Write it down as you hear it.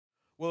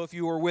Well, if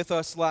you were with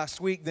us last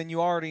week, then you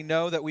already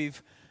know that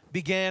we've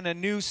began a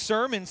new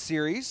sermon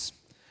series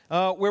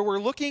where we're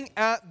looking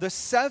at the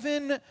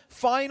 7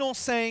 final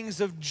sayings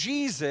of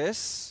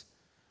Jesus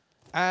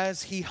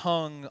as he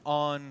hung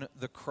on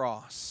the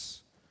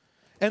cross.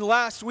 And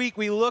last week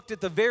we looked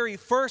at the very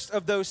first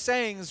of those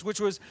sayings,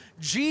 which was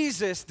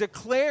Jesus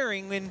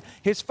declaring in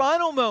his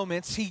final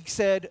moments, he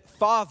said,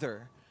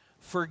 "Father,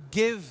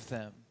 forgive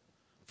them,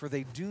 for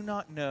they do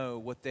not know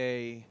what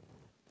they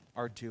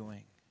are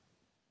doing."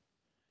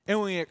 And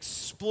we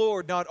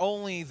explored not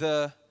only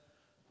the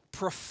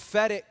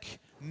prophetic,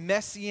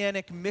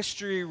 messianic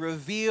mystery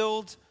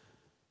revealed,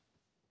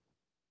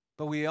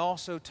 but we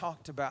also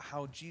talked about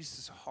how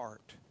Jesus'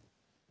 heart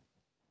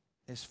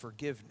is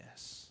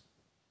forgiveness.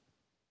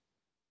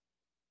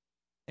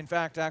 In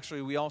fact,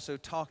 actually, we also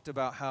talked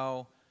about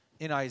how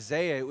in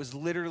Isaiah it was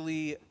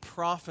literally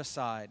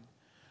prophesied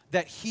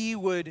that he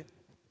would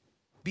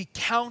be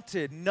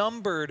counted,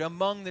 numbered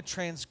among the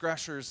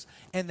transgressors,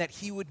 and that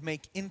he would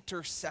make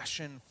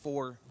intercession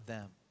for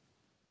them.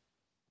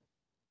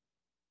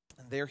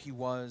 And there he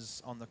was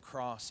on the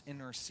cross,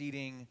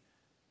 interceding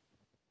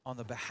on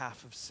the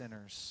behalf of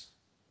sinners,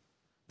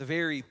 the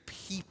very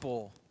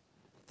people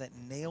that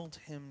nailed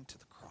him to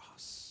the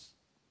cross.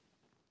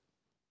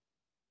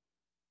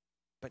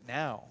 But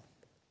now,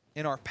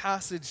 in our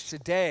passage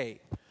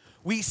today,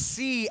 we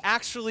see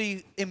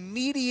actually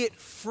immediate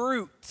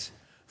fruit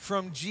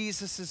from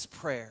Jesus'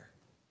 prayer.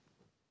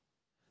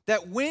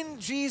 That when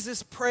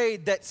Jesus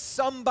prayed, that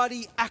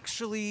somebody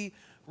actually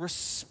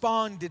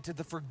responded to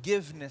the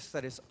forgiveness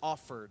that is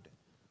offered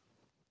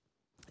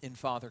in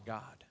Father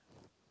God.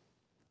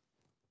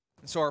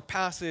 And so our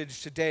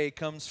passage today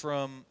comes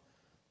from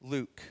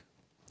Luke,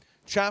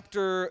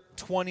 chapter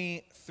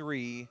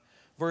 23,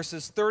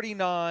 verses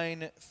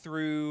 39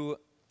 through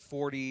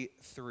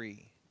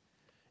 43.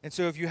 And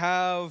so if you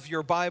have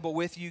your Bible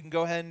with you, you can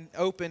go ahead and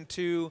open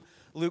to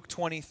Luke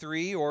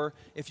 23, or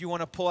if you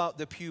want to pull out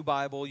the Pew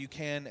Bible, you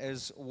can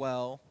as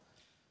well.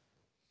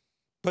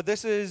 But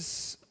this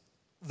is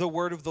the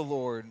word of the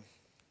Lord,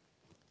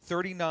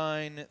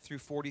 39 through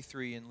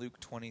 43 in Luke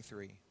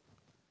 23.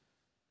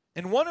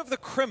 And one of the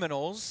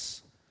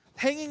criminals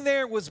hanging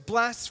there was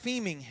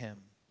blaspheming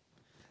him,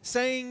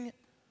 saying,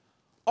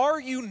 "Are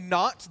you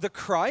not the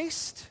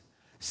Christ?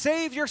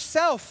 Save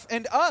yourself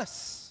and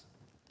us."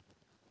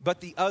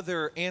 But the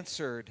other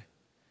answered,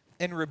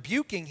 and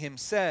rebuking him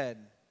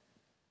said,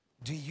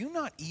 "Do you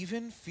not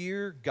even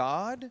fear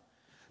God,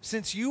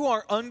 since you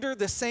are under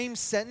the same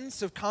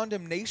sentence of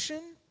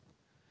condemnation?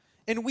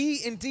 And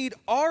we indeed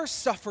are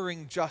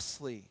suffering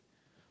justly,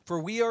 for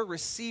we are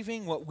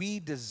receiving what we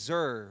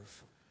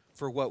deserve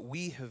for what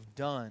we have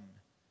done.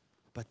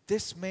 But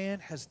this man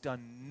has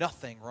done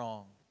nothing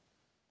wrong."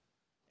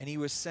 And he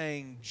was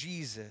saying,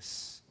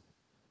 "Jesus,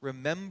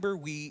 remember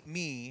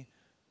me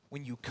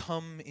when you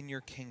come in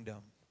your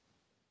kingdom."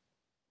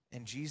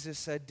 And Jesus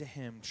said to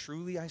him,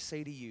 "Truly I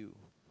say to you,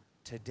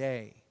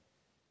 today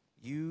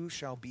you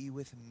shall be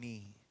with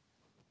me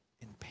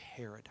in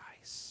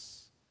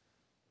paradise."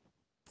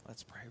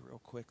 Let's pray real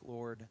quick.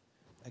 Lord,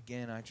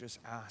 again, I just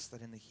ask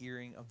that in the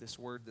hearing of this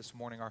word this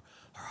morning, our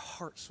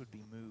hearts would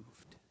be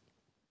moved.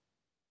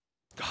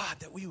 God,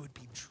 that we would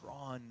be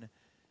drawn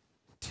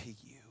to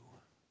you.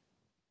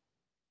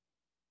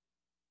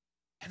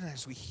 And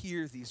as we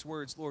hear these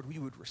words, Lord, we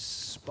would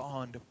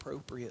respond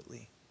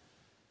appropriately,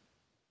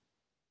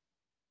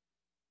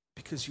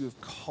 because you have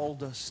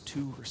called us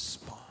to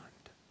respond.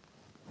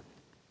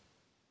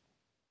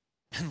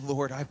 And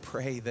Lord, I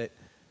pray that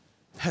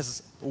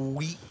as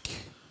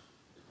weak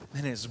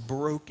and as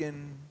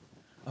broken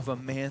of a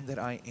man that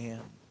I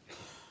am,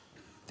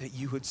 that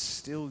you would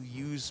still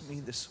use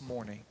me this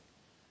morning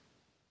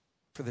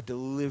for the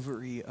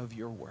delivery of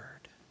your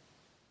word,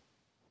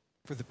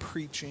 for the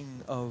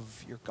preaching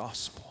of your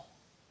gospel,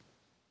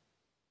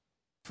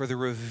 for the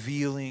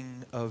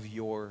revealing of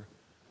your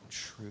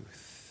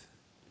truth.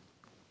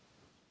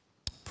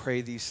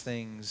 Pray these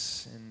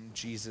things in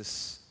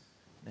Jesus'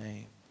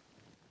 name.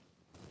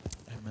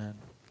 Amen.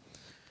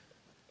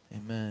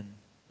 Amen.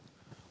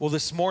 Well,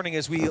 this morning,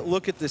 as we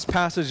look at this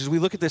passage, as we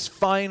look at this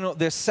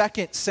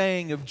second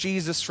saying of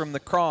Jesus from the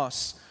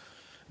cross,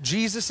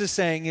 Jesus is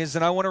saying is,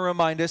 and I want to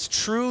remind us,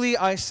 "Truly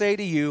I say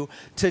to you,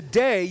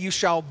 today you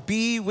shall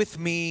be with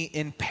me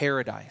in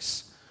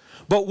paradise."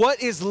 But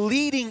what is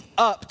leading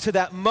up to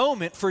that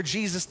moment for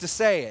Jesus to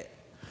say it?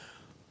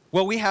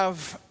 Well, we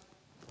have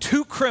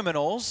 2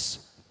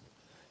 criminals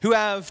who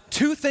have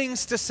 2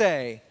 things to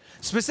say.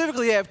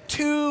 Specifically, they have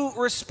 2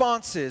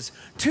 responses,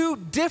 2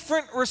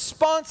 different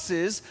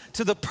responses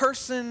to the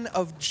person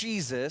of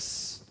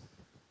Jesus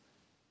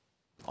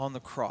on the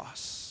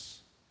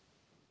cross.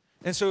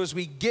 And so as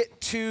we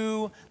get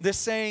to the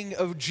saying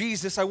of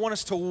Jesus, I want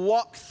us to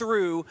walk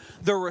through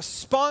the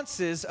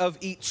responses of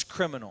each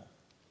criminal.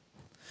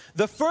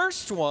 The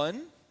first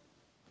one,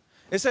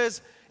 it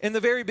says in the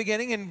very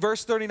beginning in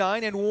verse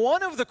 39, "And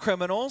one of the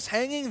criminals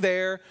hanging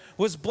there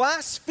was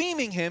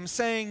blaspheming him,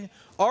 saying,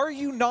 'Are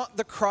you not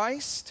the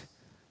Christ?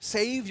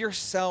 Save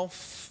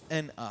yourself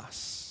and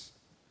us.'"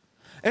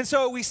 And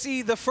so we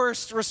see the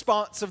first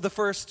response of the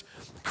first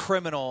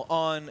criminal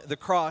on the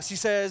cross. He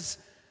says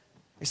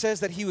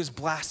that he was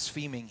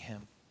blaspheming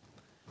him.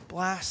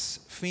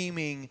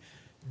 Blaspheming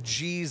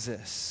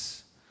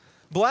Jesus.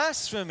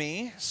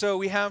 Blasphemy, so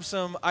we have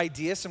some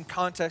idea, some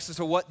context as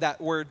to what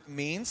that word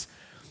means,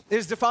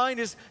 is defined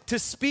as to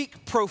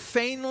speak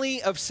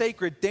profanely of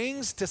sacred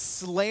things, to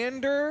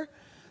slander,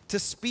 to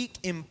speak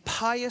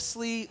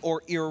impiously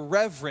or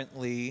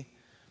irreverently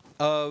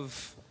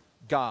of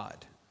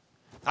God.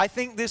 I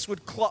think this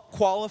would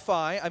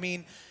qualify. I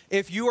mean,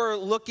 if you are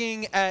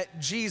looking at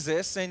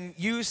Jesus and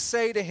you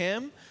say to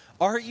him,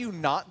 "Are you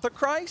not the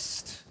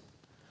Christ?"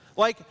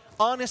 Like,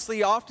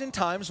 honestly,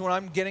 oftentimes when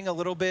I'm getting a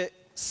little bit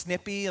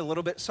snippy, a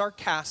little bit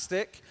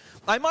sarcastic,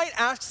 I might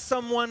ask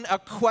someone a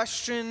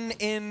question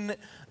in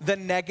the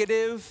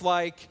negative,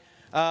 like,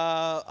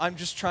 I'm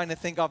just trying to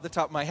think off the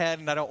top of my head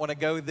and I don't want to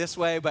go this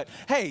way, but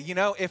hey, you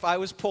know, if I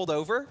was pulled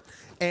over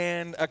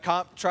and a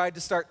cop tried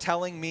to start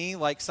telling me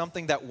like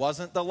something that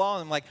wasn't the law,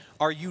 I'm like,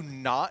 "Are you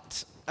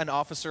not an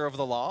officer of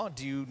the law?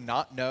 Do you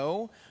not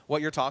know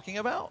what you're talking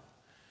about?"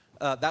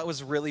 That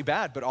was really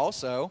bad, but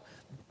also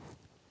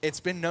it's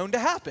been known to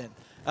happen.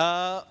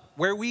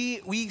 Where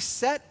we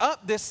set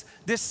up this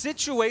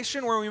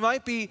situation where we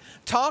might be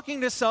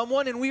talking to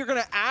someone and we are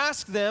going to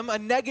ask them a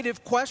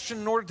negative question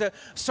in order to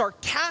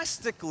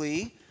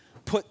sarcastically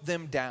put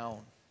them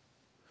down.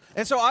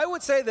 And so I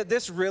would say that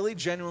this really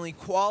genuinely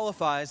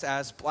qualifies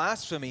as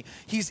blasphemy.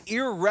 He's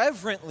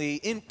irreverently,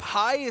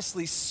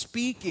 impiously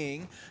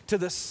speaking to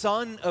the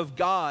Son of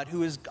God,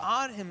 who is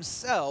God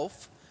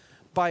himself,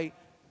 by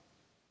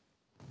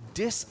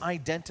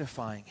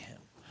disidentifying him,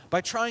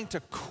 by trying to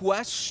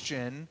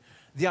question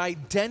the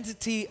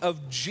identity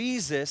of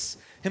Jesus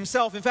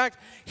himself. In fact,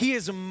 he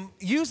is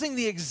using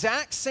the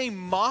exact same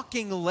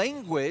mocking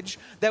language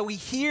that we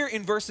hear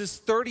in verses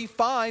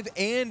 35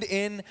 and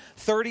in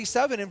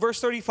 37. In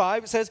verse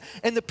 35, it says,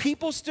 "And the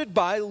people stood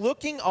by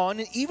looking on,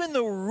 and even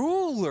the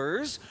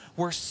rulers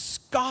were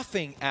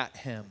scoffing at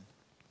him,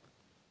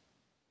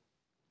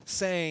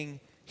 saying,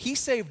 'He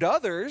saved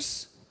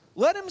others.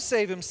 Let him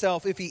save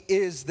himself if he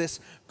is this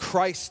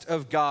Christ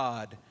of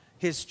God,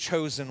 his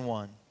chosen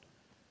one.'"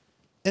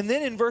 And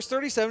then in verse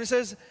 37 it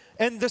says,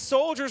 "And the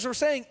soldiers were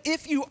saying,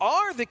 'If you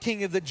are the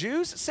King of the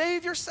Jews,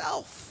 save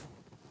yourself.'"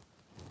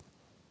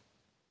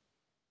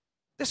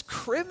 This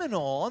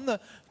criminal on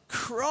the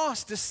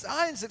cross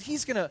decides that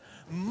he's going to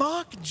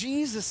mock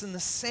Jesus in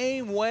the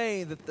same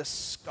way that the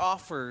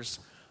scoffers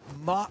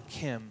mock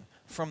him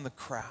from the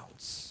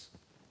crowds.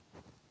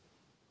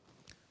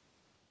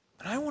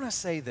 And I want to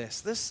say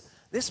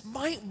this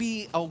might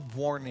be a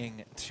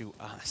warning to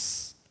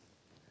us.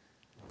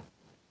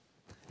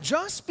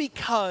 Just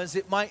because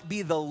it might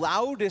be the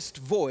loudest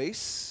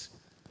voice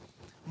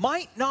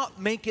might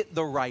not make it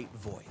the right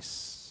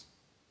voice.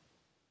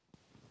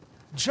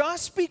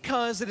 Just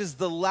because it is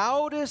the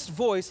loudest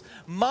voice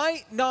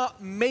might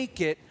not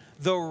make it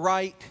the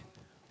right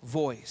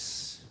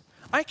voice.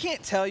 I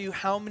can't tell you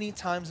how many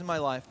times in my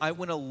life I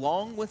went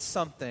along with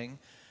something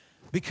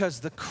because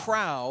the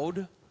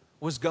crowd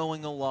was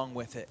going along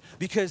with it,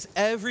 because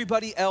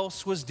everybody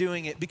else was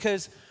doing it,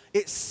 because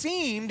it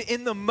seemed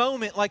in the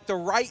moment like the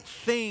right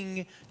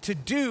thing to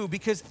do,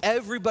 because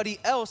everybody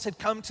else had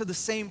come to the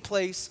same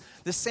place,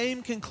 the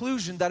same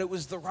conclusion that it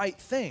was the right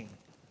thing.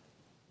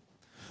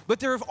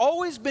 But there have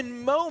always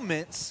been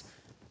moments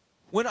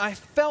when I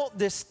felt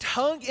this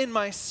tug in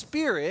my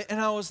spirit and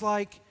I was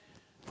like,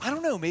 I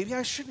don't know, maybe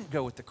I shouldn't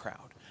go with the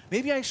crowd.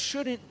 Maybe I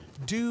shouldn't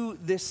do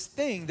this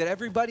thing that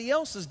everybody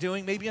else is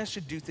doing. Maybe I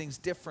should do things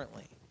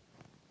differently.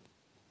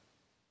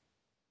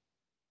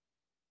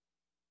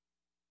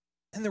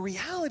 And the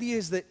reality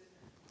is that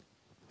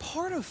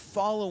part of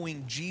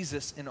following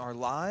Jesus in our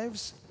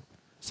lives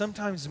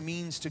sometimes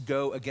means to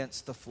go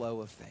against the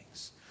flow of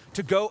things,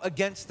 to go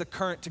against the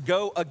current, to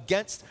go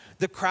against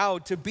the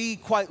crowd, to be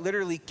quite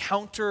literally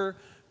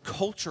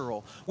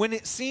counter-cultural. When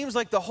it seems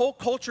like the whole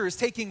culture is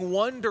taking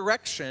one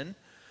direction,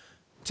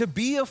 to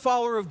be a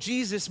follower of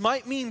Jesus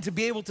might mean to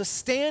be able to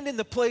stand in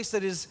the place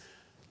that is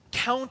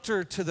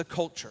counter to the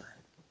culture,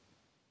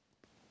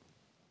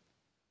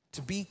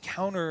 to be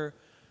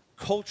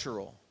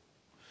counter-cultural.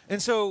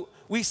 And so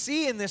we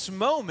see in this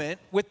moment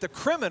with the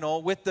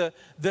criminal, with the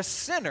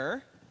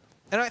sinner,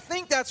 and I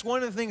think that's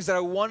one of the things that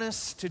I want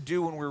us to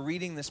do when we're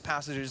reading this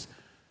passage is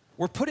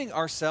we're putting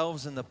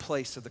ourselves in the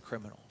place of the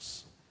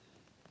criminals.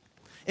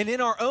 And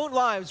in our own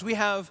lives, we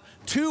have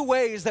two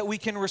ways that we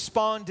can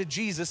respond to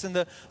Jesus, and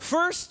the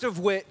first of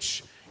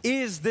which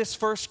is this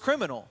first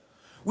criminal.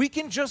 We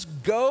can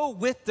just go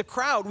with the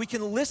crowd. We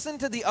can listen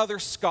to the other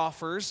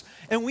scoffers,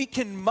 and we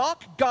can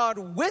mock God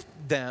with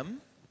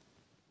them,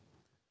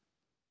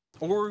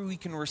 or we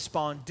can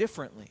respond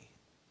differently.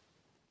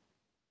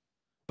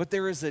 But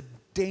there is a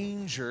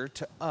danger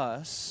to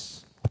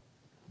us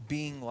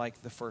being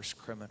like the first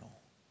criminal.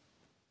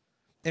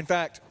 In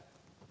fact,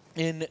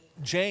 in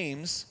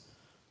James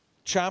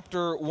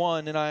chapter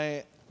 1, and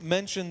I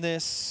mentioned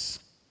this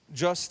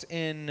just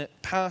in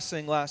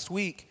passing last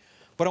week,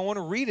 but I want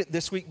to read it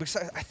this week because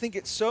I think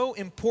it's so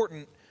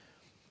important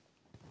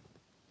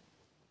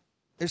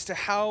as to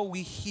how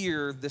we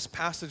hear this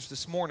passage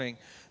this morning.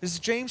 This is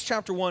James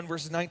chapter 1,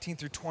 verses 19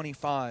 through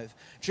 25.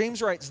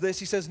 James writes this.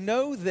 He says,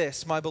 "Know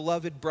this, my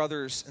beloved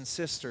brothers and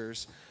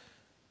sisters,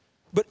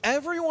 but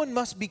everyone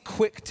must be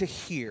quick to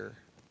hear,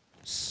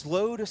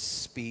 slow to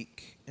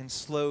speak, and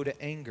slow to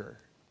anger.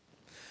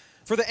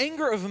 For the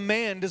anger of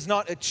man does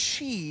not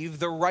achieve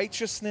the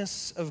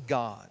righteousness of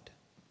God.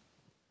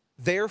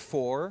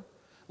 Therefore,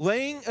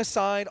 laying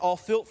aside all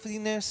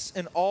filthiness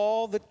and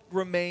all that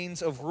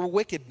remains of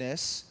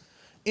wickedness,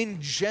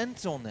 in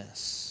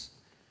gentleness,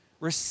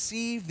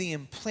 receive the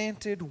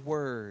implanted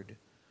word,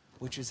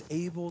 which is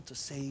able to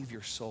save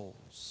your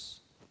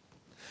souls.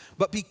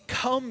 But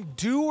become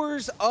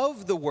doers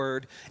of the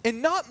word,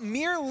 and not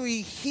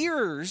merely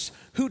hearers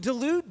who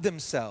delude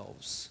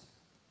themselves.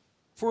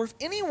 For if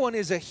anyone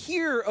is a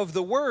hearer of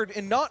the word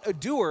and not a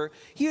doer,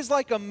 he is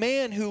like a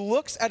man who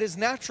looks at his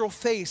natural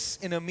face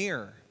in a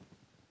mirror.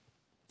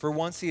 For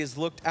once he has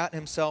looked at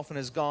himself and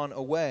has gone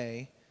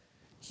away,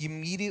 he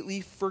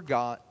immediately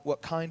forgot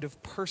what kind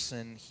of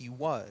person he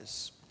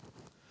was.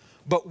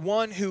 But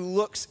one who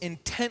looks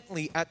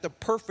intently at the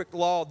perfect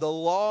law, the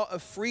law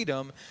of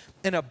freedom,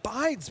 and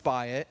abides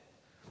by it,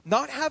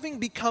 not having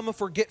become a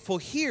forgetful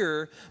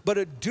hearer, but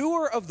a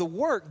doer of the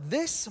work,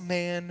 this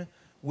man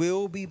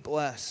will be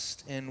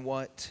blessed in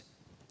what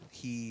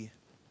he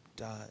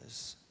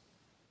does."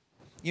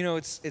 You know,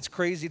 it's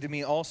crazy to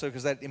me also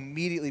because that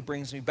immediately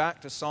brings me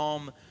back to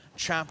Psalm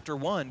chapter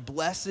 1.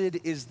 Blessed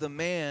is the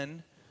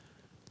man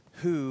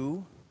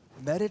who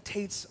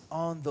meditates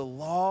on the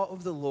law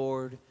of the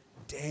Lord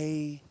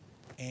day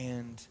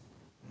and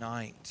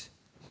night.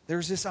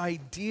 There's this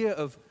idea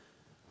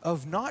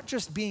of not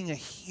just being a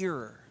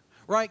hearer,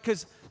 right?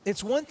 Because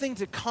it's one thing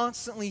to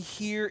constantly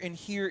hear and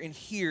hear and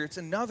hear. It's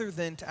another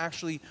then to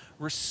actually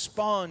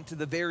respond to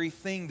the very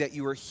thing that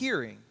you are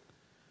hearing.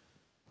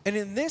 And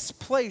in this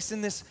place,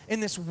 in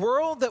this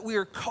world that we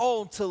are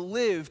called to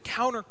live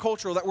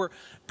countercultural, that we're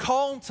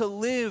called to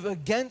live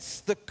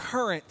against the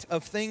current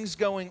of things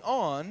going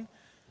on,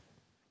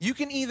 you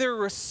can either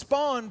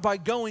respond by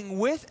going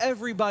with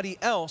everybody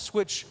else,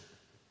 which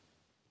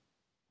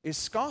is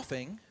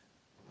scoffing,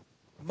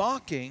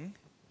 mocking,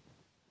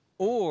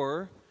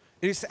 or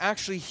it is to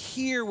actually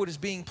hear what is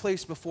being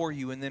placed before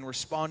you and then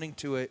responding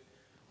to it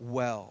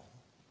well.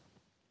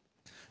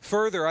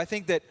 Further, I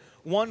think that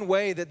one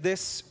way that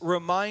this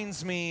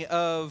reminds me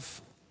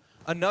of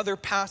another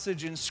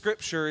passage in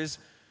Scripture is,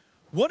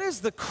 what is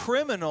the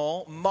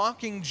criminal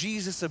mocking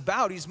Jesus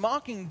about? He's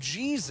mocking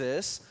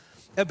Jesus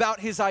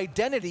about his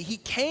identity. He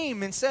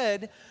came and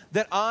said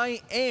that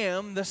I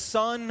am the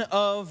Son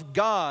of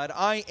God.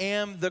 I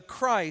am the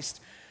Christ.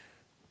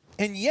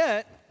 And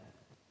yet,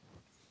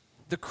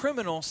 the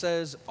criminal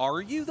says,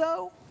 are you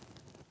though?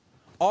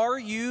 Are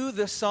you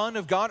the Son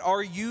of God?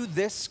 Are you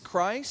this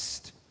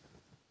Christ?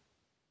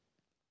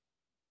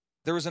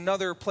 There was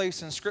another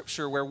place in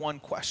Scripture where one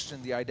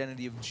questioned the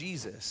identity of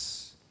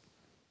Jesus.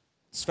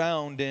 It's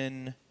found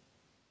in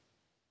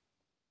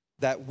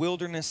that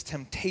wilderness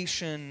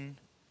temptation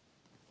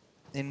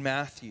in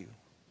Matthew,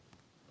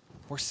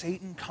 where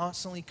Satan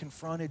constantly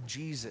confronted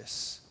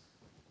Jesus.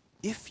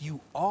 If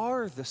you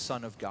are the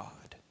Son of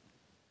God,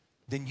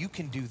 then you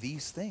can do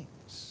these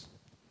things.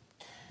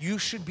 You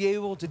should be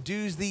able to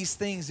do these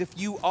things. If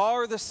you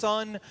are the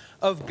Son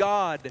of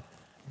God,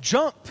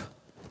 jump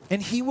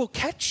and he will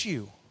catch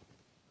you.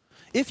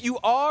 If you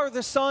are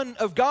the Son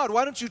of God,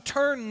 why don't you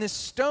turn this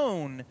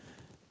stone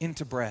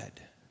into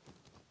bread?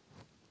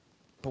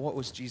 But what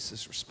was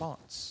Jesus'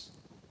 response?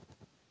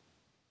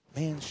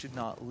 Man should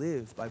not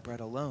live by bread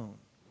alone,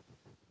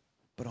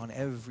 but on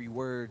every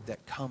word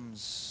that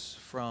comes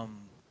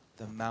from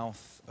the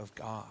mouth of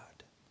God.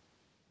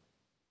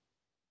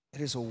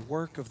 It is a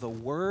work of the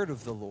word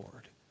of the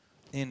Lord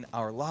in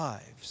our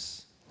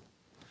lives.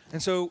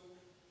 And so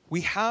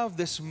we have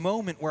this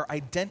moment where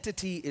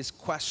identity is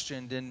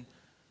questioned. And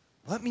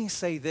let me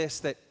say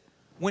this, that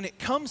when it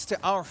comes to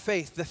our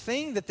faith, the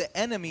thing that the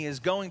enemy is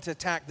going to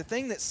attack, the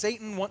thing that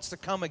Satan wants to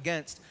come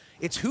against,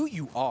 it's who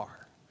you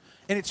are.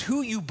 And it's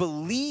who you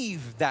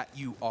believe that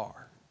you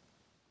are.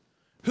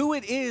 Who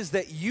it is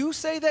that you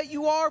say that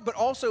you are, but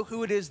also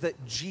who it is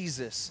that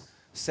Jesus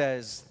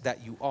says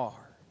that you are.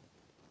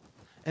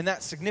 And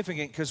that's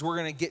significant because we're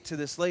going to get to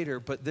this later,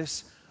 but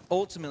this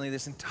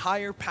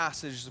entire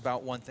passage is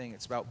about one thing.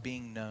 It's about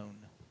being known.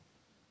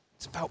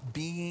 It's about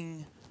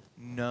being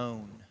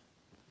known.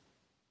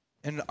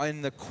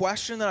 And the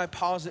question that I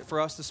posit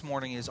for us this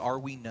morning is, are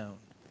we known?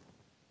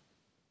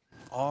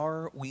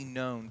 Are we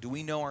known? Do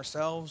we know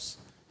ourselves?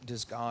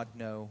 Does God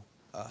know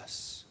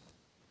us?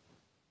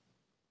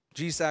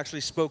 Jesus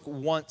actually spoke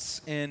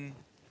once in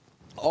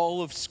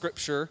all of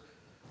Scripture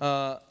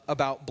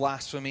about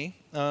blasphemy,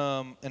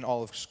 in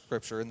all of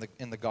Scripture,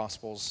 in the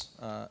Gospels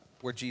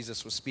where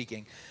Jesus was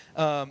speaking.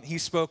 He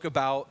spoke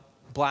about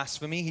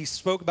blasphemy. He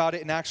spoke about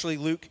it in actually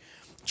Luke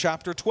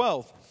chapter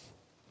 12.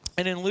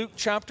 And in Luke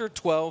chapter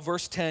 12,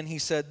 verse 10, he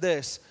said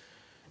this,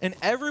 "And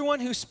everyone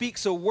who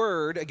speaks a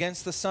word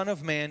against the Son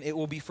of Man, it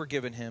will be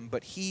forgiven him.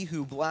 But he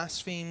who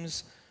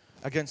blasphemes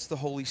against the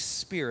Holy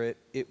Spirit,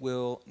 it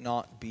will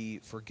not be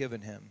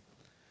forgiven him.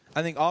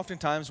 I think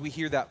oftentimes we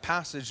hear that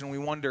passage and we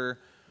wonder,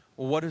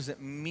 well, what does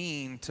it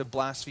mean to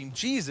blaspheme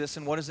Jesus,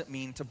 and what does it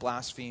mean to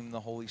blaspheme the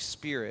Holy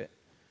Spirit?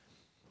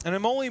 And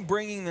I'm only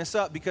bringing this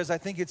up because I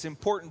think it's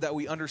important that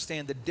we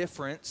understand the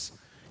difference.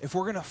 If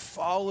we're going to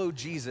follow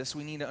Jesus,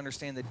 we need to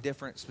understand the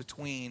difference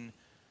between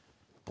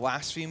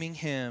blaspheming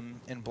him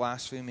and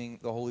blaspheming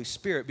the Holy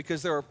Spirit,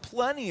 because there are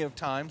plenty of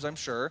times, I'm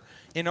sure,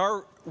 in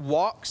our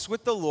walks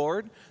with the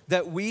Lord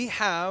that we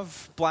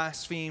have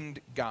blasphemed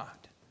God.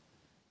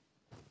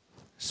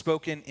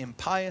 Spoken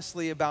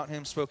impiously about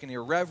him, spoken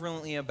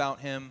irreverently about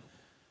him,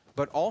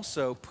 but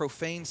also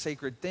profane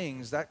sacred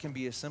things. That can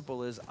be as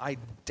simple as, I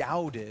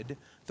doubted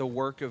the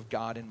work of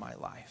God in my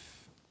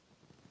life.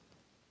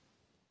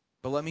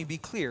 But let me be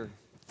clear,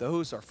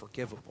 those are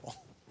forgivable.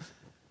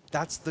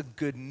 That's the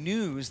good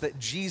news that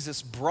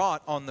Jesus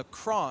brought on the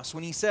cross.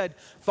 When he said,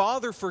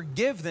 Father,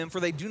 forgive them, for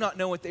they do not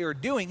know what they are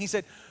doing. He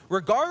said,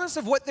 regardless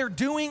of what they're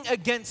doing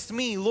against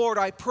me, Lord,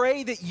 I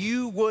pray that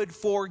you would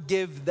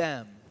forgive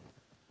them.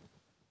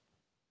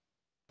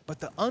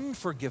 But the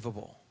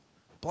unforgivable,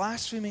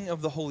 blaspheming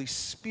of the Holy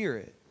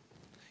Spirit,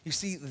 you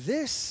see,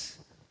 this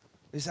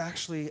is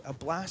actually a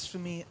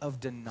blasphemy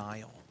of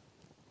denial.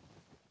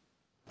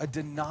 A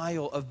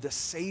denial of the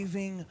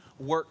saving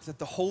work that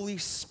the Holy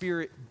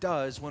Spirit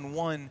does when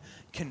one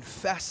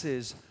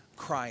confesses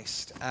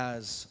Christ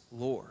as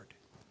Lord.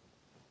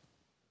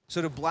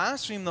 So to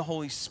blaspheme the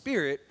Holy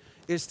Spirit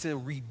is to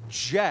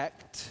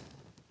reject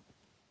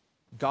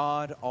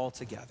God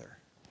altogether.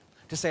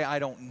 To say, I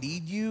don't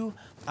need you,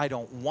 I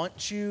don't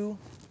want you,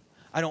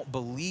 I don't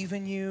believe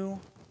in you.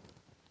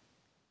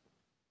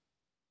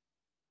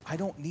 I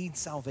don't need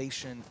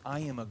salvation,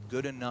 I am a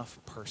good enough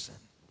person.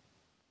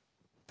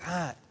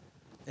 That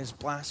is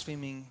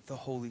blaspheming the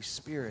Holy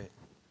Spirit.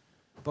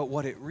 But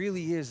what it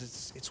really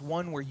is, it's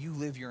one where you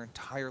live your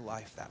entire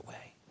life that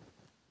way.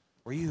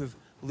 Where you have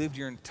lived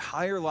your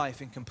entire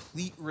life in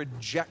complete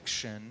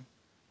rejection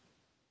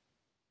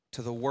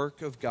to the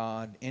work of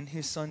God in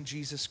his Son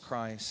Jesus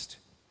Christ,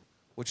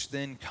 which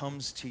then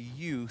comes to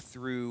you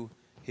through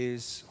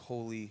his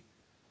Holy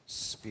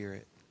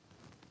Spirit.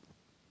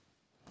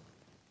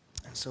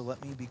 And so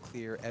let me be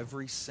clear,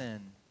 every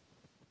sin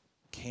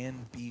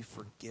can be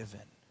forgiven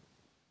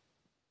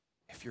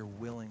if you're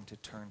willing to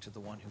turn to the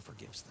one who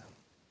forgives them.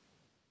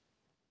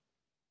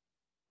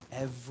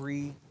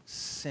 Every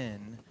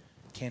sin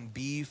can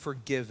be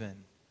forgiven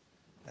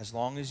as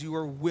long as you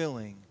are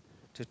willing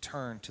to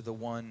turn to the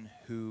one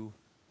who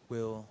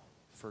will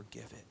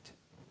forgive it.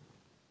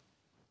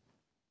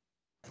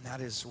 And that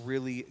is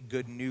really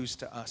good news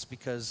to us,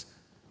 because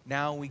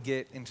now we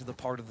get into the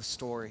part of the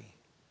story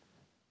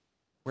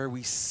where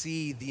we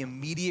see the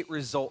immediate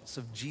results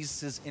of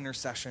Jesus'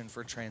 intercession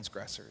for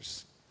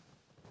transgressors.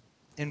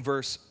 In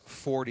verse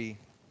 40,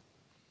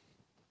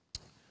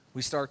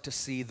 we start to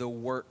see the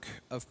work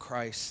of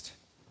Christ.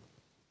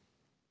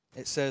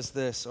 It says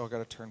this. Oh, I got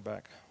to turn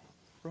back.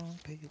 Wrong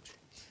page. It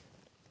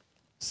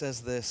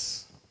says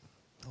this.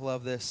 I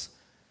love this.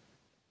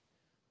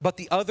 But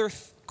the other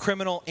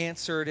criminal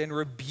answered and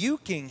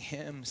rebuking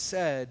him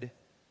said,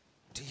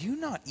 do you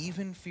not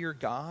even fear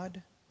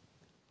God,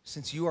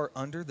 since you are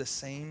under the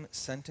same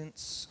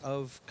sentence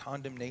of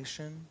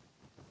condemnation?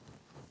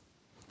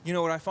 You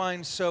know what I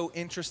find so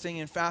interesting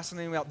and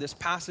fascinating about this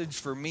passage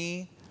for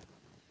me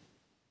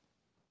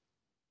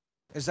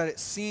is that it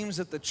seems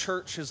that the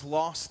church has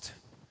lost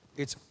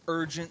its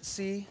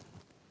urgency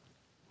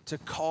to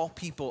call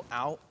people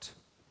out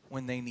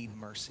when they need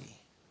mercy,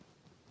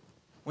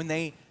 when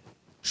they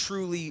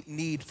truly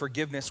need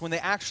forgiveness, when they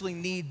actually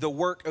need the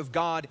work of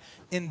God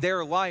in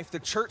their life. The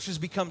church has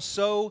become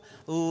so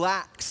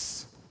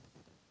lax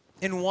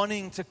in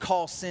wanting to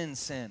call sin,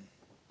 sin.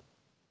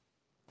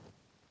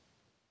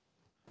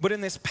 But in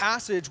this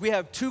passage, we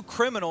have two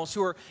criminals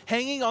who are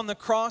hanging on the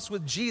cross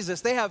with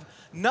Jesus. They have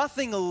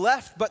nothing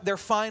left but their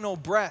final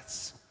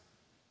breaths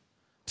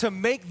to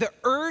make the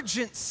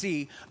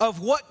urgency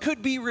of what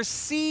could be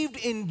received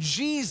in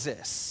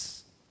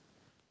Jesus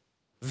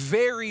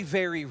very,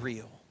 very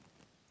real.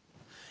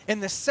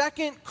 And the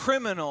second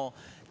criminal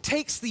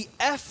takes the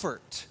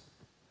effort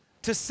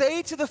to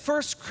say to the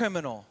first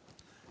criminal,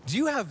 do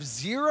you have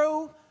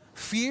zero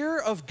fear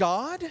of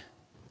God?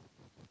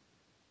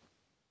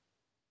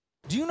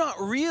 Do you not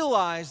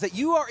realize that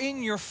you are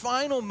in your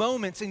final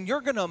moments and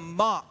you're going to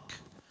mock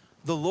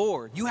the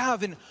Lord? You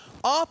have an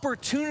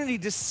opportunity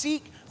to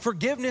seek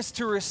forgiveness,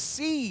 to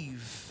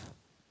receive.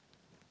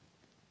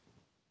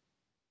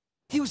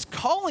 He was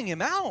calling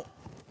him out.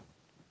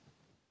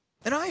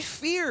 And I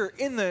fear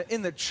in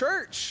the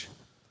church,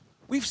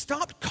 we've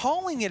stopped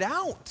calling it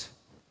out.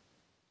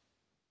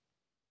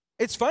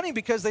 It's funny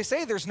because they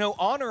say there's no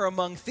honor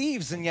among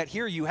thieves, and yet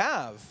here you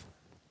have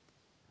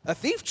a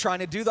thief trying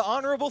to do the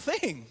honorable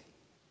thing.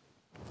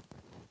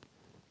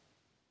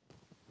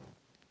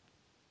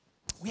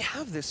 We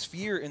have this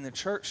fear in the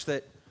church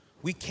that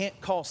we can't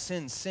call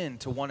sin, sin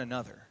to one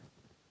another.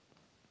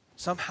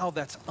 Somehow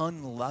that's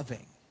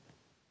unloving.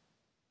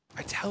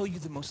 I tell you,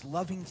 the most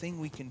loving thing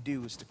we can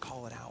do is to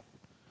call it out.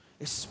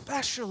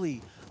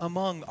 especially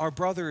among our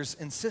brothers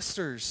and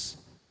sisters.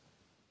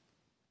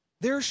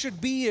 There should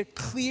be a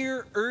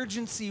clear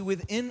urgency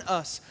within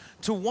us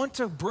to want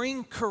to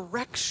bring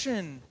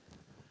correction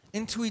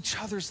into each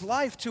other's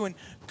life, to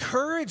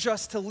encourage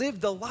us to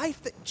live the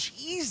life that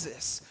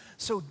Jesus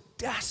so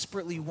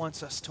desperately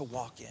wants us to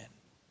walk in.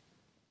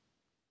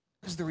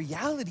 Because the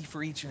reality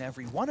for each and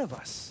every one of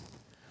us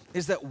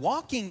is that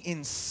walking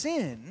in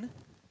sin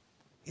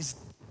is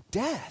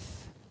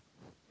death.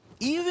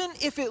 Even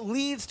if it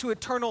leads to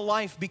eternal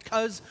life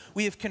because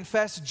we have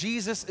confessed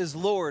Jesus is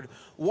Lord,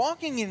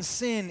 walking in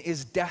sin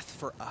is death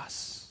for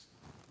us.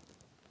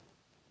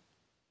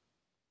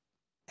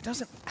 It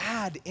doesn't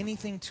add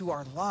anything to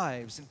our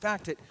lives. In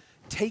fact, it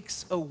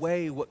takes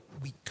away what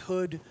we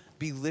could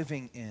be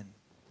living in.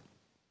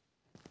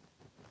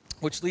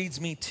 Which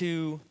leads me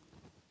to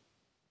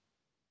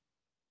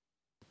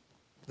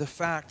the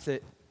fact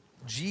that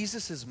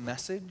Jesus'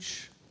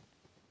 message,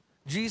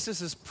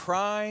 Jesus'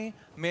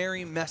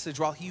 primary message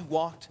while he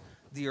walked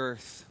the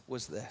earth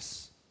was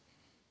this: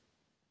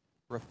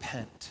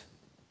 repent,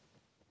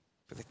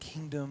 for the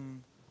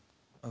kingdom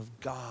of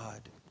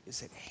God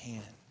is at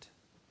hand.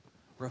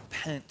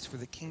 Repent, for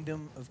the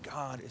kingdom of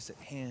God is at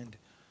hand.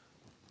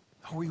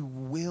 Are we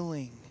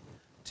willing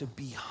to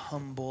be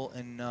humble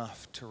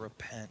enough to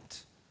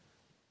repent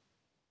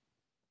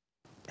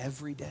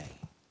every day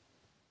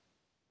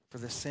for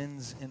the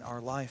sins in our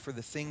life, for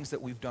the things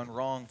that we've done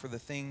wrong, for the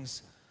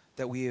things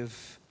that we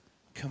have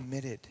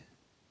committed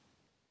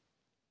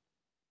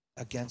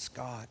against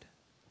God?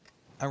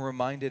 I'm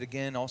reminded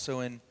again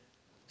also in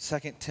 2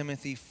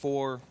 Timothy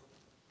 4,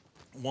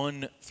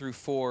 1 through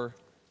 4,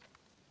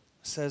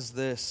 says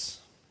this.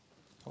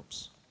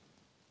 Oops.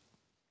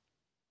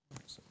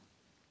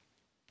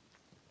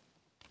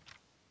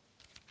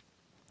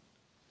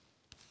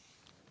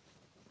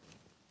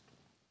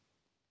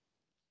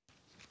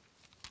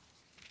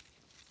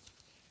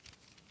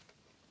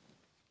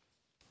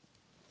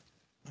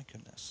 My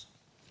goodness.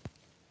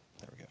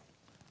 There we go.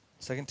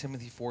 2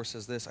 Timothy 4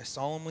 says this: I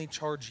solemnly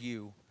charge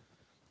you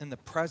in the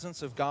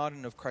presence of God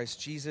and of Christ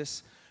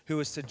Jesus, who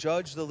is to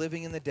judge the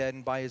living and the dead,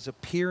 and by his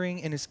appearing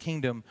in his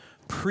kingdom,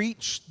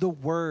 preach the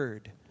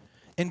word,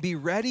 and be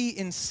ready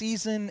in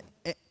season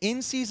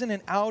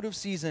and out of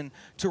season,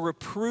 to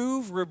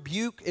reprove,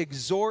 rebuke,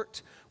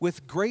 exhort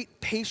with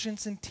great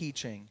patience and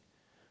teaching.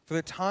 For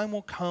the time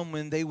will come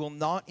when they will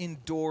not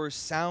endure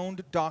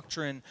sound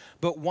doctrine,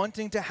 but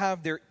wanting to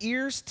have their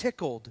ears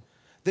tickled,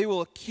 they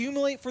will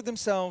accumulate for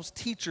themselves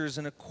teachers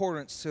in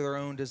accordance to their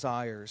own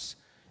desires,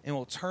 and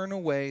will turn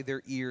away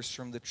their ears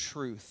from the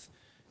truth,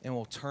 and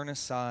will turn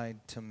aside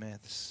to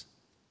myths.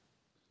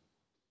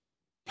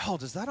 Y'all,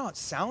 does that not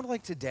sound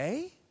like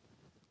today?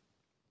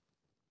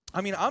 I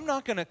mean, I'm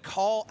not going to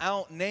call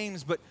out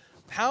names, but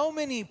how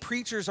many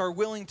preachers are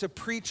willing to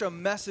preach a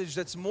message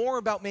that's more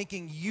about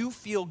making you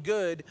feel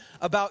good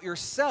about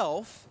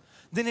yourself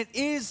than it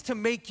is to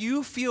make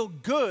you feel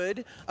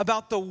good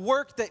about the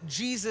work that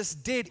Jesus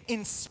did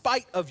in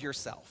spite of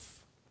yourself?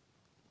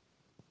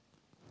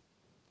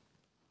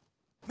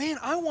 Man,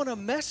 I want a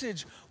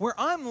message where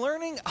I'm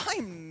learning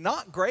I'm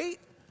not great,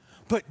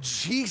 but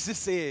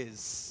Jesus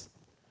is.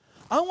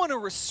 I want to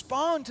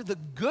respond to the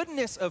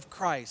goodness of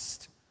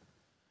Christ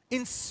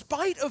in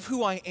spite of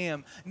who I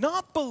am,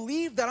 not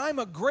believe that I'm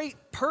a great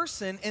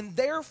person and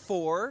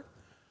therefore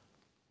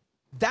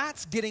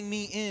that's getting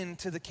me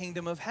into the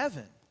kingdom of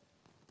heaven.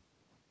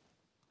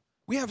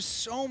 We have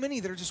so many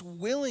that are just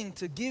willing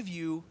to give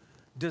you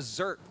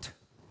dessert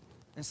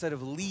instead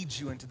of lead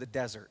you into the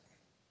desert.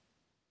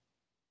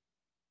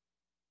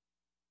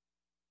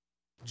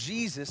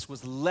 Jesus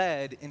was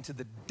led into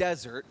the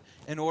desert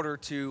in order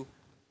to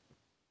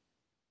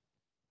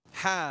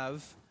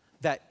have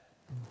that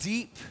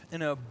deep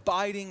and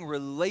abiding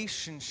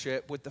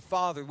relationship with the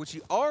Father, which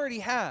he already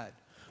had.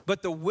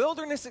 But the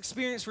wilderness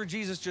experience for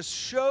Jesus just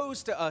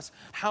shows to us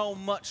how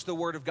much the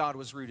Word of God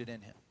was rooted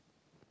in him.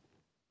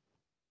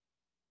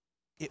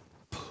 It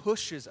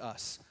pushes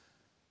us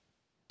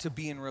to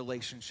be in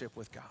relationship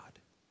with God.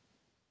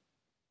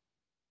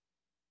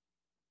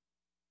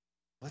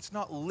 Let's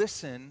not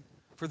listen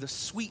for the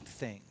sweet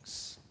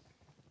things.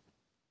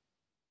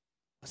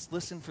 Let's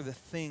listen for the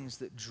things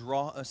that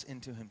draw us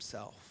into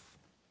himself.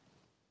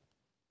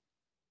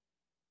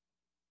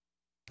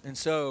 And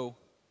so,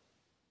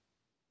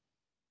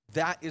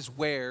 that is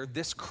where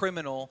this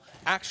criminal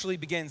actually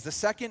begins. The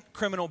second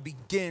criminal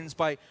begins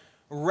by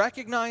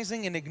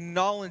recognizing and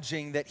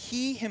acknowledging that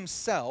he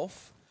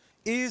himself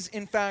is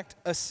in fact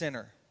a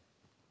sinner.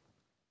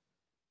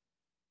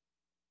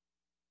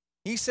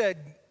 He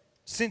said,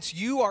 since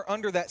you are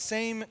under that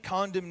same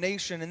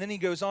condemnation, and then he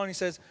goes on, he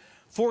says,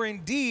 for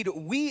indeed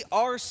we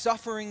are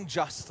suffering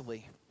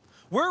justly.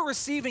 We're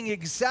receiving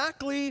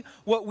exactly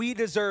what we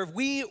deserve.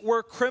 We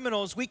were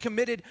criminals. We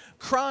committed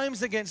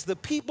crimes against the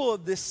people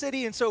of this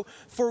city. And so,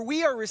 for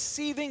we are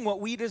receiving what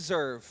we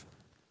deserve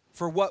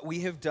for what we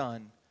have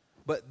done.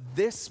 But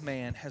this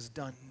man has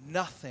done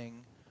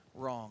nothing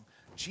wrong.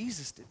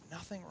 Jesus did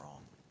nothing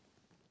wrong.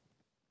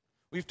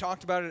 We've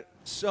talked about it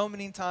so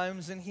many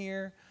times in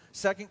here.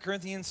 2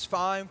 Corinthians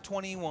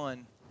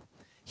 5:21.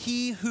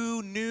 He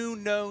who knew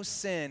no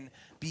sin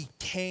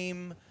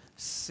became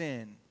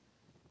sin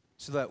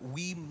so that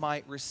we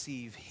might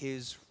receive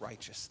his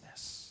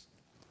righteousness.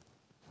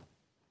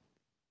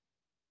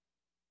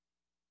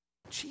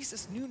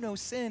 Jesus knew no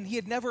sin. He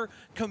had never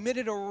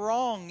committed a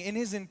wrong in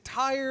his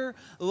entire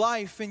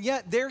life. And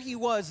yet there he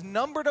was,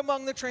 numbered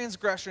among the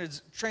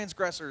transgressors,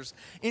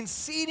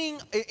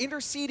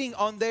 interceding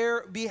on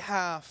their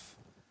behalf.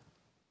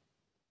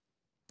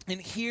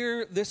 And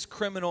here this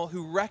criminal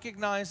who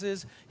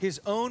recognizes his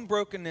own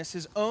brokenness,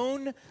 his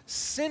own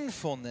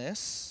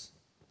sinfulness,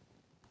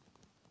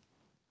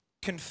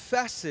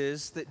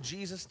 confesses that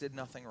Jesus did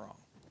nothing wrong.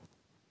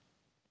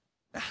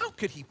 Now, how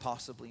could he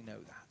possibly know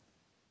that?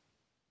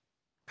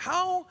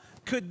 How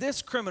could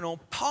this criminal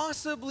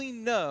possibly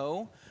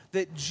know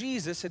that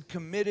Jesus had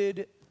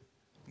committed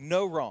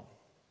no wrong?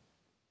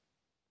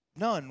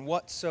 None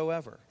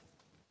whatsoever.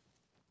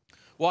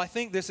 Well, I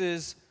think this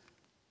is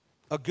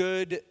a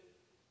good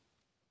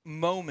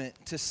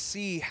moment to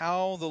see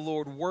how the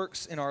Lord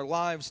works in our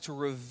lives to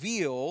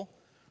reveal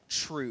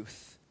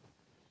truth.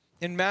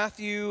 In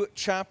Matthew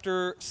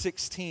chapter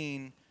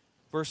 16,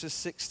 verses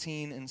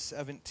 16 and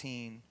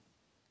 17,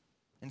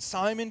 and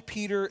Simon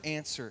Peter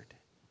answered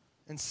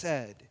and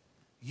said,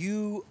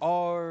 "You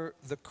are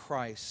the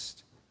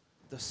Christ,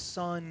 the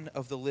Son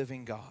of the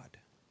living God."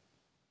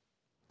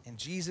 And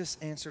Jesus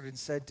answered and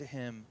said to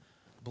him,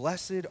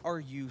 "Blessed are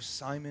you,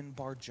 Simon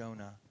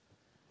Bar-Jonah,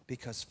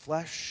 because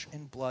flesh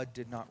and blood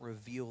did not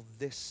reveal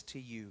this to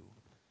you,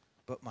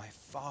 but my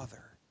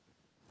Father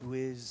who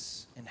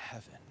is in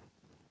heaven."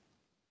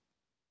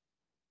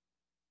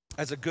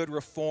 As a good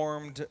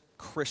Reformed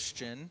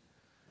Christian,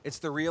 it's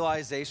the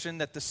realization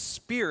that the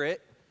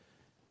Spirit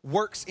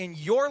works in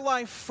your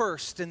life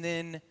first, and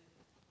then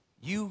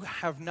you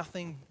have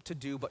nothing to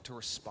do but to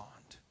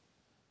respond.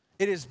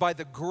 It is by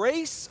the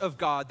grace of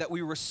God that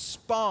we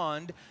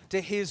respond to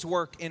his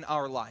work in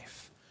our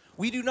life.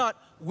 We do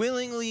not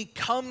willingly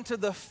come to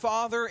the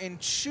Father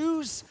and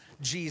choose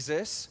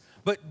Jesus,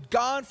 but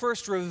God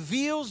first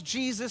reveals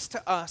Jesus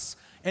to us,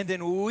 and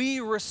then we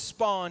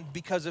respond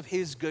because of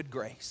his good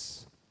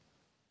grace.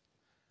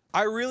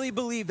 I really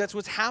believe that's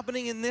what's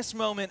happening in this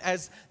moment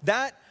as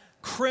that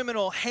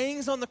criminal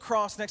hangs on the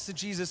cross next to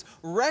Jesus,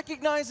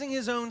 recognizing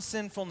his own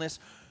sinfulness,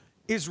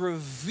 is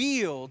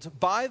revealed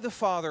by the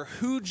Father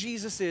who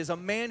Jesus is, a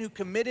man who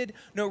committed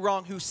no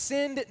wrong, who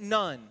sinned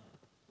none,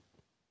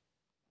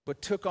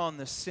 but took on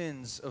the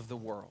sins of the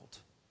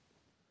world.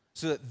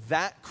 So that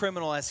that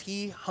criminal, as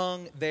he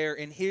hung there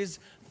in his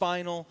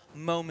final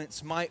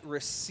moments, might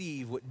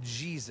receive what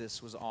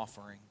Jesus was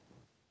offering.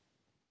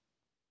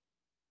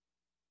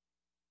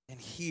 And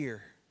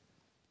here,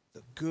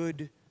 the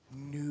good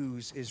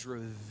news is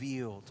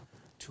revealed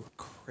to a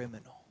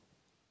criminal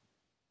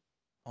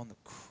on the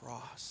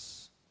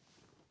cross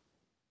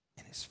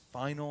in his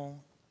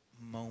final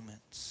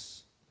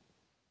moments.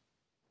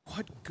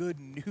 What good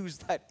news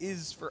that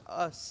is for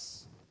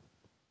us.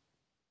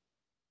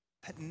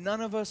 That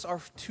none of us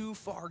are too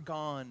far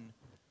gone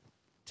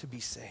to be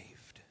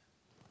saved.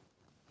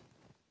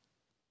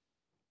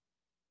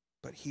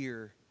 But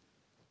here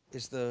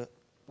is the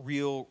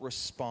real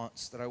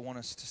response that I want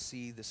us to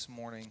see this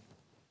morning.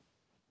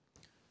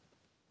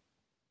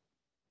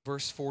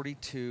 Verse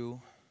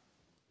 42,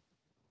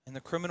 and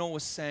the criminal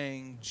was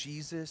saying,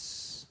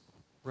 "Jesus,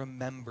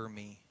 remember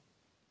me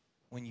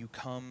when you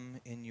come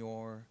in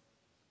your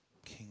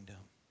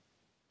kingdom."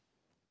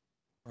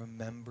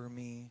 Remember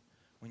me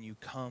when you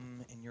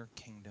come in your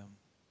kingdom.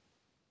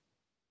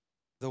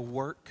 The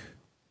work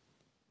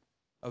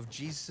of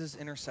Jesus'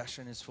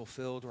 intercession is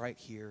fulfilled right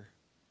here.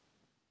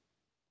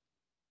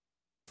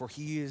 For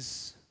he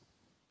is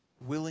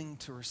willing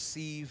to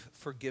receive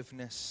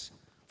forgiveness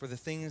for the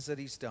things that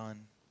he's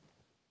done.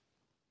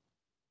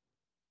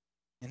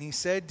 And he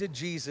said to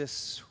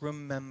Jesus,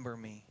 "Remember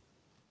me.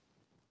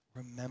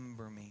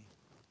 Remember me."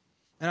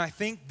 And I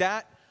think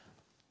that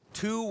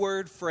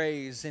two-word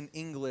phrase in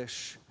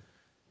English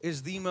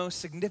is the most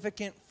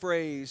significant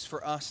phrase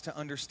for us to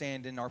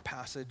understand in our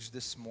passage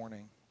this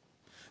morning.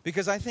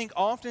 Because I think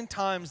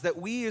oftentimes that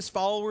we as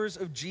followers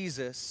of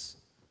Jesus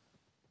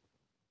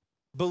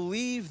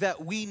believe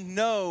that we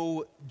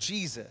know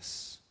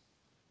Jesus.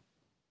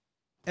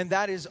 And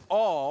that is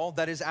all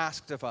that is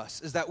asked of us,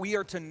 is that we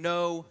are to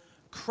know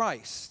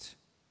Christ.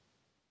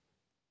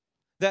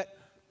 That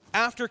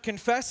after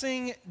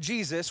confessing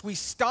Jesus, we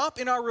stop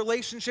in our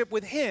relationship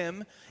with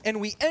him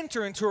and we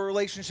enter into a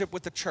relationship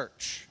with the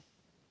church.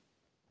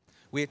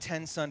 We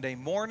attend Sunday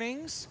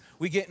mornings,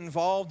 we get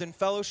involved in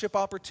fellowship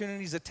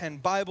opportunities,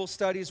 attend Bible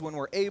studies when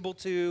we're able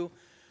to,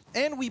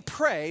 and we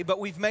pray, but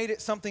we've made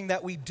it something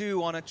that we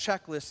do on a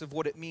checklist of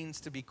what it means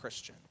to be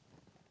Christian.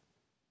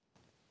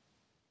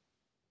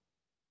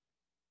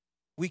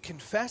 We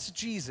confess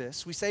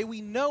Jesus, we say we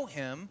know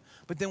him,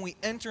 but then we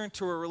enter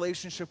into a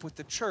relationship with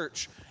the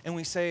church and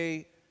we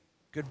say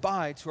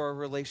goodbye to our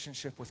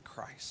relationship with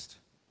Christ.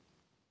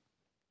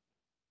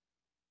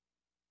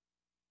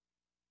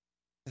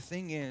 The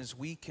thing is,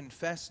 we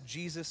confess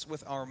Jesus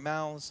with our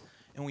mouths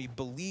and we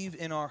believe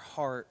in our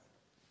heart,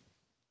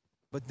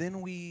 but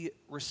then we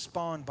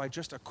respond by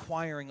just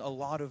acquiring a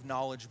lot of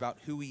knowledge about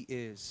who he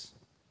is.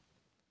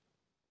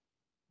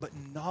 But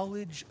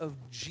knowledge of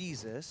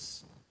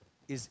Jesus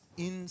is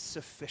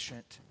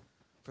insufficient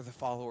for the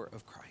follower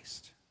of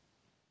Christ.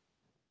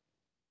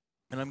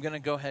 And I'm going to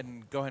go ahead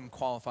and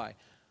qualify.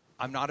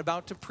 I'm not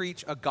about to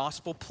preach a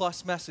gospel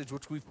plus message,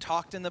 which we've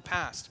talked in the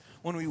past.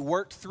 When we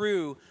worked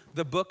through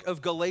the book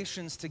of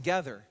Galatians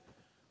together,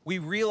 we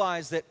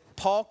realized that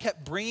Paul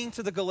kept bringing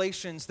to the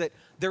Galatians that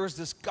there was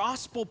this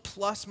gospel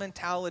plus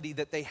mentality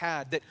that they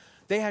had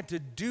to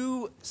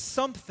do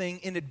something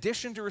in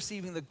addition to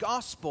receiving the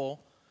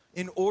gospel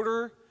in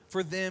order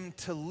for them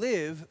to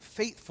live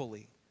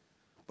faithfully.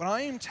 But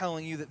I am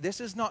telling you that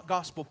this is not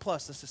gospel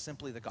plus, this is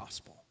simply the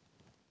gospel.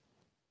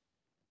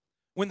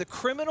 When the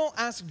criminal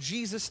asked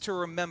Jesus to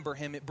remember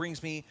him, it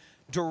brings me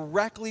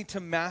directly to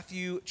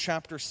Matthew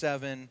chapter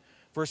 7,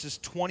 verses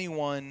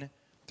 21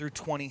 through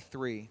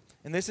 23.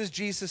 And this is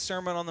Jesus'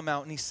 Sermon on the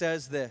Mount, and he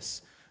says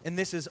this, and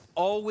this has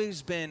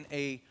always been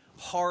a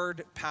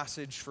hard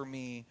passage for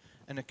me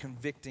and a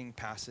convicting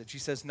passage. He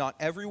says, "Not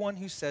everyone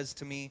who says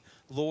to me,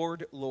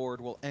 'Lord,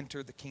 Lord,' will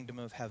enter the kingdom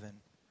of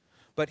heaven,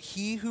 but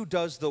he who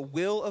does the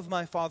will of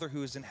my Father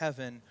who is in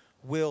heaven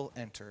will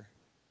enter.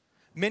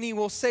 Many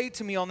will say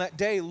to me on that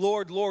day,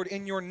 'Lord, Lord,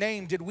 in your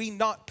name did we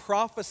not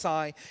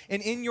prophesy,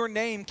 and in your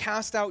name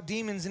cast out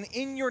demons, and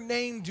in your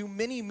name do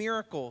many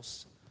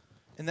miracles?'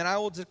 And then I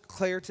will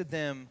declare to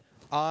them,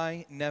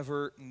 'I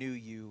never knew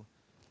you.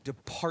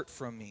 Depart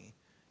from me,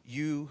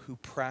 you who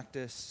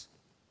practice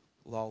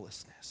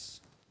lawlessness.'"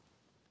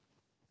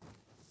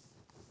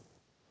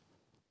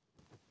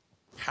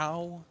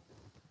 How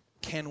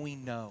can we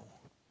know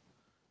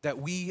that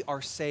we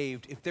are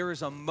saved if there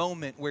is a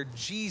moment where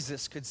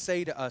Jesus could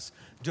say to us,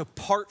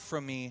 "Depart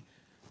from me,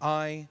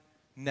 I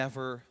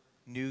never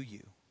knew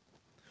you"?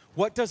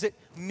 What does it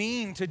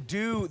mean to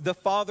do the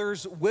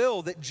Father's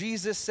will that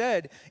Jesus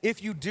said,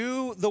 "If you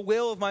do the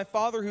will of my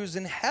Father who's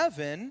in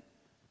heaven,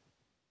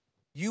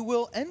 you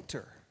will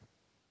enter"?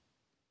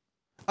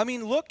 I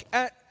mean, look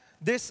at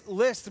this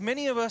list.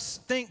 Many of us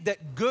think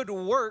that good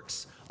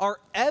works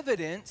are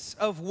evidence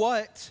of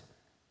what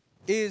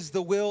is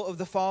the will of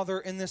the Father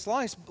in this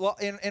life,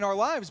 in our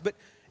lives. But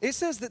it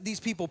says that these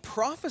people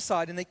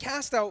prophesied and they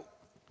cast out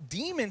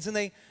demons and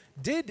they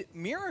did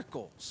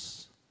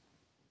miracles.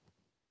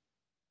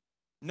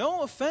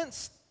 No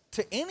offense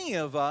to any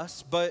of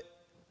us, but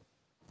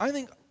I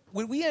think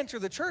when we enter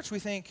the church, we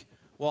think,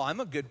 well,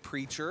 I'm a good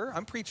preacher.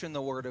 I'm preaching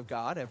the Word of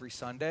God every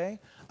Sunday.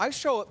 I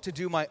show up to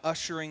do my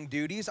ushering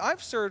duties.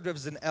 I've served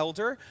as an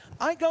elder.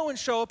 I go and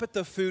show up at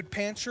the food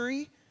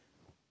pantry.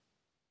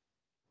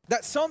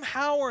 That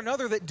somehow or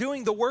another that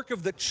doing the work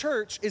of the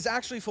church is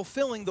actually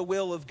fulfilling the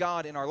will of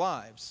God in our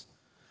lives.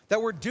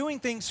 That we're doing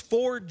things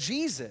for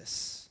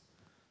Jesus.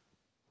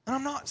 And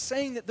I'm not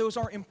saying that those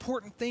aren't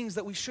important things,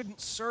 that we shouldn't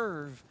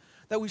serve,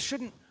 that we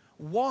shouldn't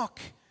walk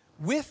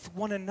with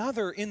one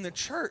another in the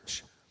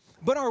church.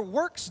 But our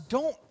works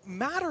don't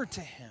matter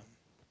to him.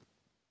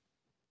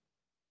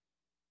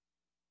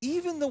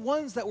 Even the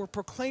ones that we're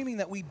proclaiming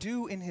that we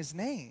do in his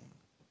name.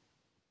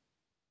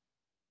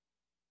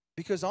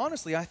 Because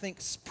honestly, I think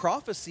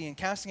prophecy and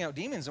casting out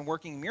demons and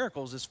working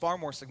miracles is far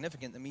more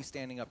significant than me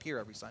standing up here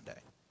every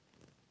Sunday.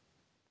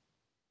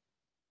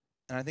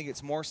 And I think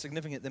it's more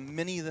significant than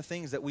many of the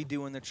things that we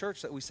do in the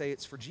church that we say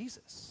it's for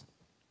Jesus.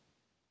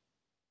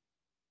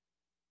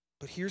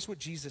 But here's what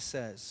Jesus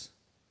says.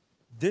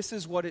 This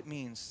is what it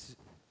means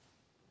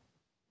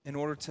in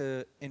order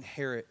to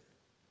inherit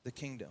the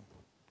kingdom.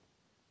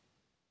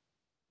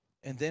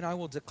 "And then I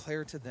will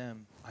declare to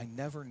them, 'I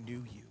never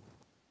knew you.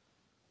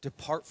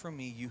 Depart from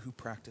me, you who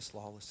practice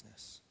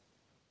lawlessness.'"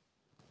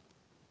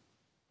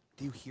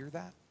 Do you hear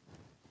that?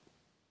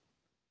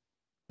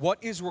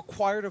 What is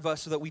required of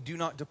us so that we do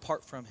not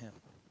depart from him?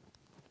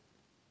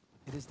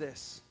 It is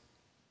this,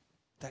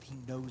 that he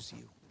knows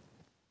you.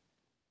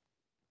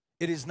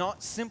 It is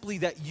not simply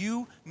that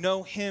you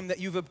know him, that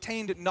you've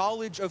obtained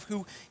knowledge of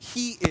who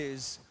he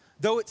is,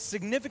 though it's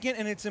significant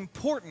and it's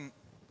important,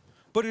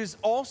 but it is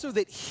also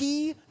that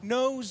he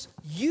knows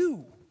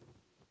you.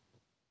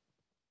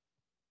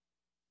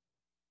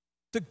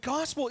 The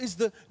gospel is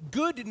the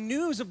good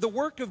news of the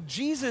work of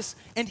Jesus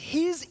and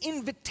his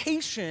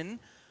invitation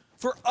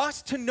for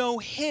us to know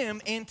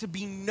him and to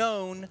be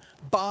known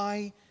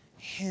by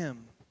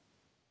him.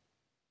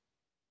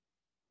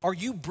 Are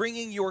you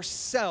bringing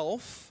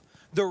yourself,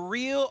 the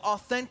real,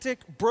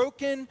 authentic,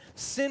 broken,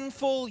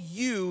 sinful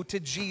you, to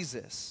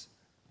Jesus?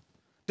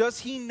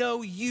 Does he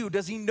know you?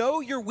 Does he know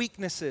your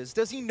weaknesses?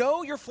 Does he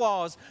know your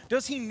flaws?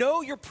 Does he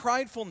know your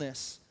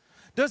pridefulness?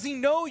 Does he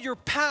know your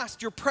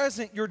past, your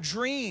present, your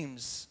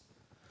dreams?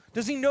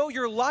 Does he know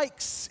your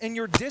likes and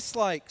your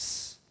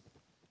dislikes?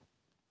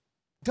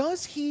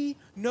 Does he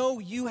know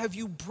you? Have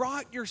you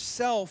brought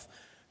yourself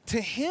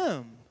to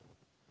him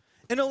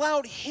and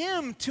allowed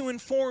him to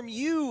inform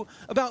you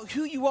about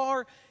who you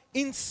are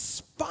in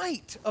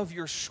spite of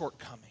your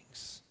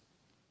shortcomings?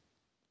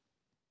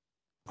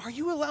 Are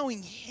you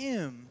allowing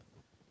him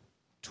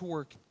to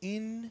work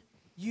in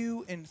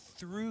you and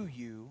through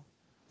you,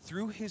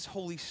 through his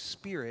Holy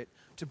Spirit,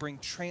 to bring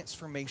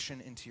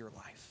transformation into your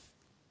life.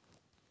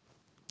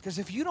 Because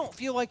if you don't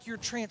feel like you're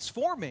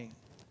transforming,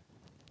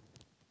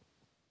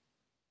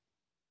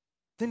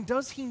 then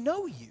does he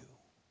know you?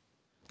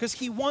 Because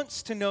he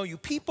wants to know you.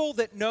 People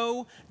that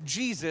know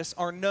Jesus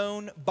are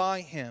known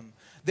by him.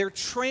 They're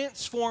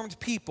transformed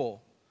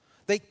people.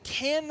 They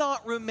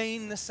cannot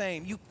remain the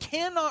same. You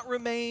cannot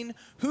remain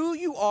who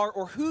you are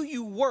or who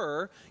you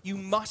were. You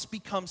must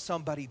become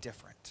somebody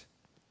different.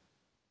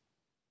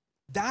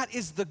 That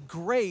is the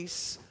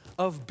grace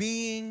of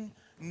being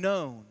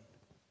known.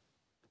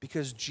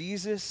 Because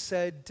Jesus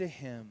said to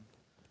him,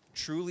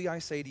 "Truly I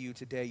say to you,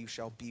 today you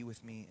shall be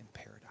with me in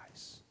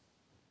paradise."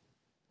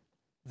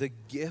 The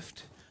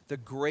gift, the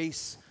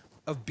grace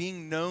of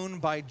being known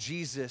by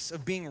Jesus,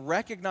 of being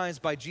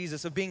recognized by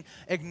Jesus, of being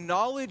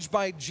acknowledged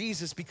by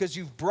Jesus because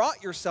you've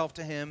brought yourself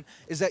to him,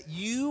 is that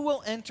you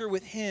will enter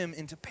with him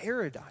into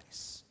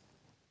paradise.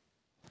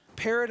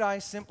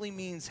 Paradise simply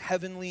means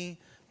heavenly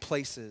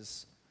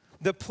places.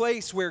 The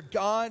place where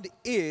God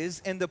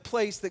is and the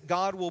place that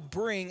God will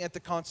bring at the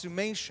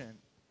consummation.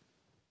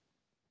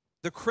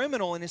 The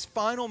criminal in his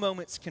final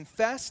moments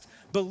confessed,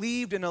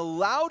 believed, and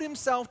allowed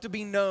himself to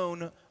be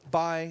known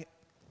by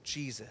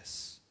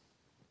Jesus.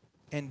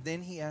 And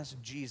then he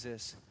asked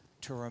Jesus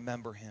to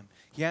remember him.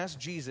 He asked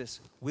Jesus,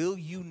 "Will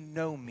you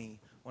know me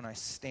when I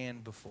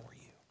stand before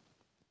you?"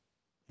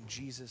 And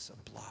Jesus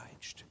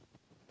obliged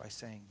by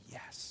saying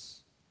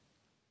yes.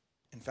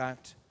 In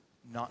fact,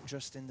 not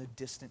just in the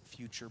distant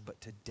future,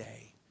 but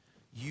today,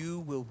 you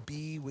will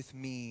be with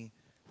me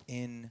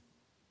in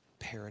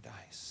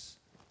paradise.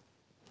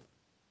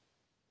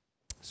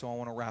 So I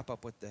want to wrap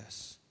up with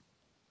this.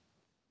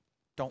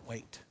 Don't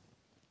wait.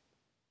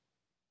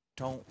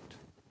 Don't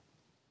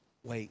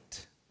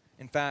wait.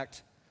 In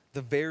fact,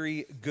 the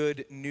very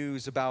good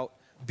news about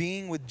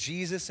being with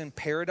Jesus in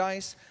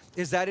paradise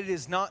is that it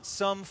is not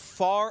some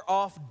far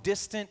off,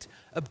 distant,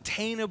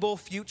 obtainable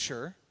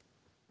future.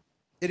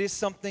 It is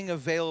something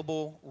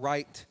available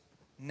right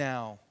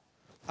now.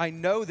 I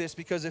know this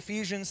because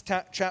Ephesians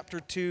chapter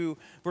 2,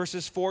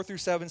 verses 4 through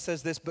 7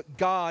 says this, "But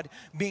God,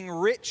 being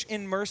rich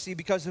in mercy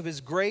because of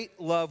his great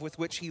love with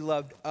which he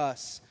loved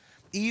us,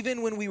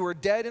 even when we were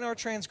dead in our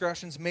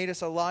transgressions, made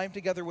us alive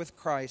together with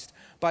Christ.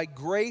 By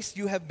grace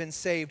you have been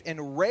saved,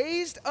 and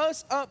raised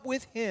us up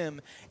with him,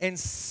 and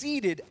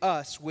seated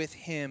us with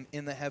him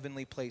in the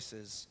heavenly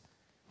places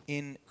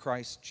in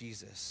Christ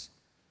Jesus.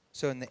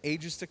 So in the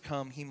ages to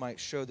come, he might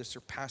show the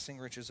surpassing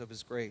riches of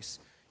his grace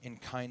in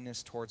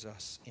kindness towards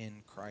us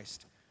in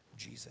Christ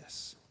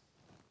Jesus."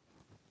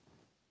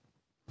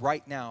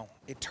 Right now,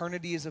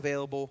 eternity is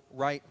available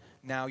right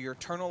now. Your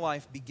eternal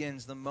life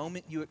begins the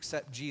moment you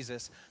accept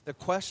Jesus. The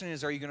question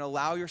is, are you going to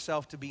allow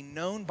yourself to be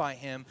known by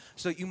him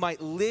so that you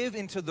might live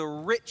into the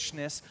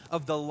richness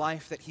of the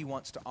life that he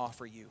wants to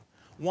offer you?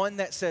 One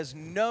that says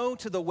no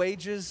to the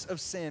wages of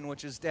sin,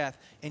 which is death,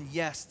 and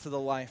yes to the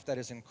life that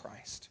is in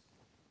Christ.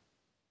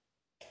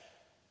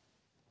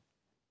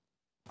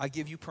 I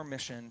give you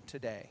permission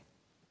today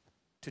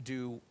to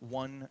do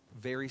one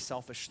very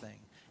selfish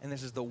thing. And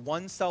this is the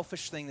one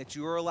selfish thing that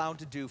you are allowed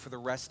to do for the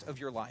rest of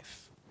your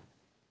life.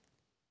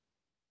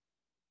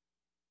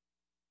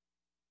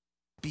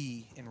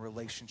 Be in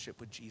relationship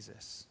with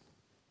Jesus.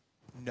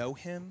 Know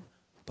him,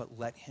 but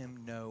let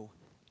him know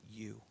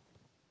you.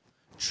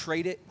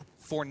 Trade it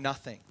for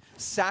nothing.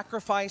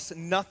 Sacrifice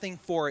nothing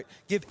for it.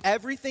 Give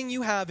everything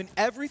you have and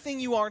everything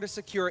you are to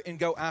secure it and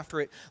go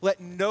after it. Let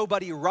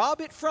nobody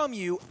rob it from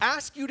you,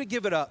 ask you to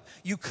give it up.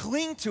 You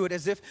cling to it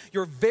as if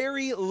your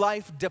very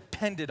life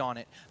depended on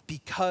it,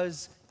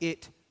 because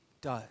it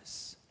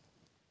does.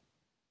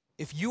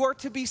 If you are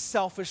to be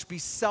selfish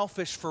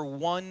for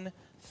one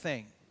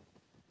thing: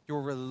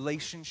 your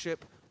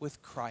relationship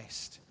with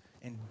Christ,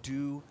 and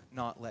do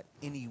not let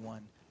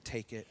anyone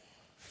take it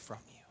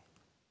from you.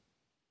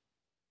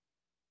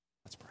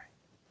 Let's pray.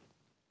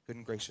 Good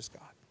and gracious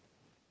God,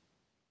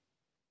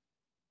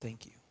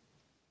 thank you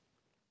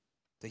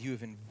that you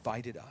have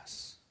invited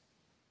us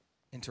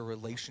into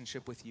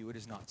relationship with you. It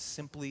is not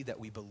simply that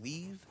we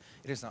believe.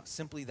 It is not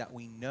simply that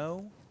we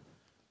know.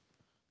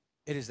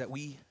 It is that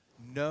we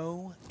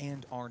know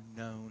and are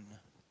known.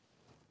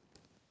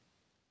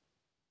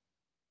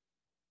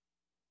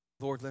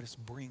 Lord, let us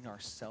bring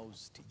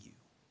ourselves to you,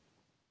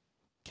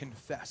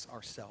 confess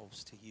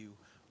ourselves to you,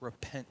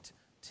 repent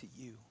to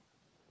you,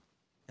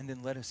 and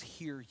then let us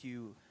hear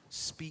you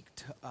speak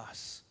to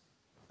us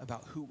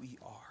about who we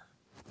are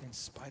in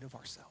spite of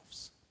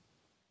ourselves.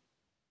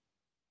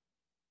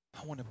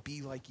 I want to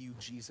be like you,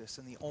 Jesus,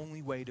 and the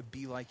only way to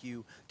be like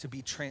you, to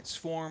be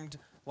transformed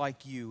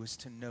like you, is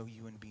to know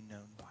you and be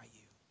known by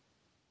you.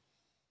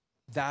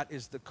 That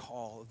is the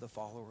call of the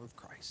follower of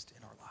Christ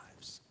in our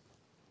lives.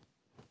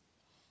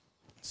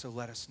 So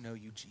let us know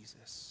you,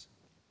 Jesus,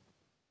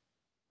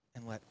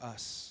 and let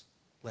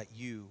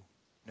you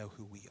know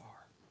who we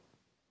are.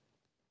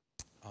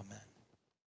 Amen.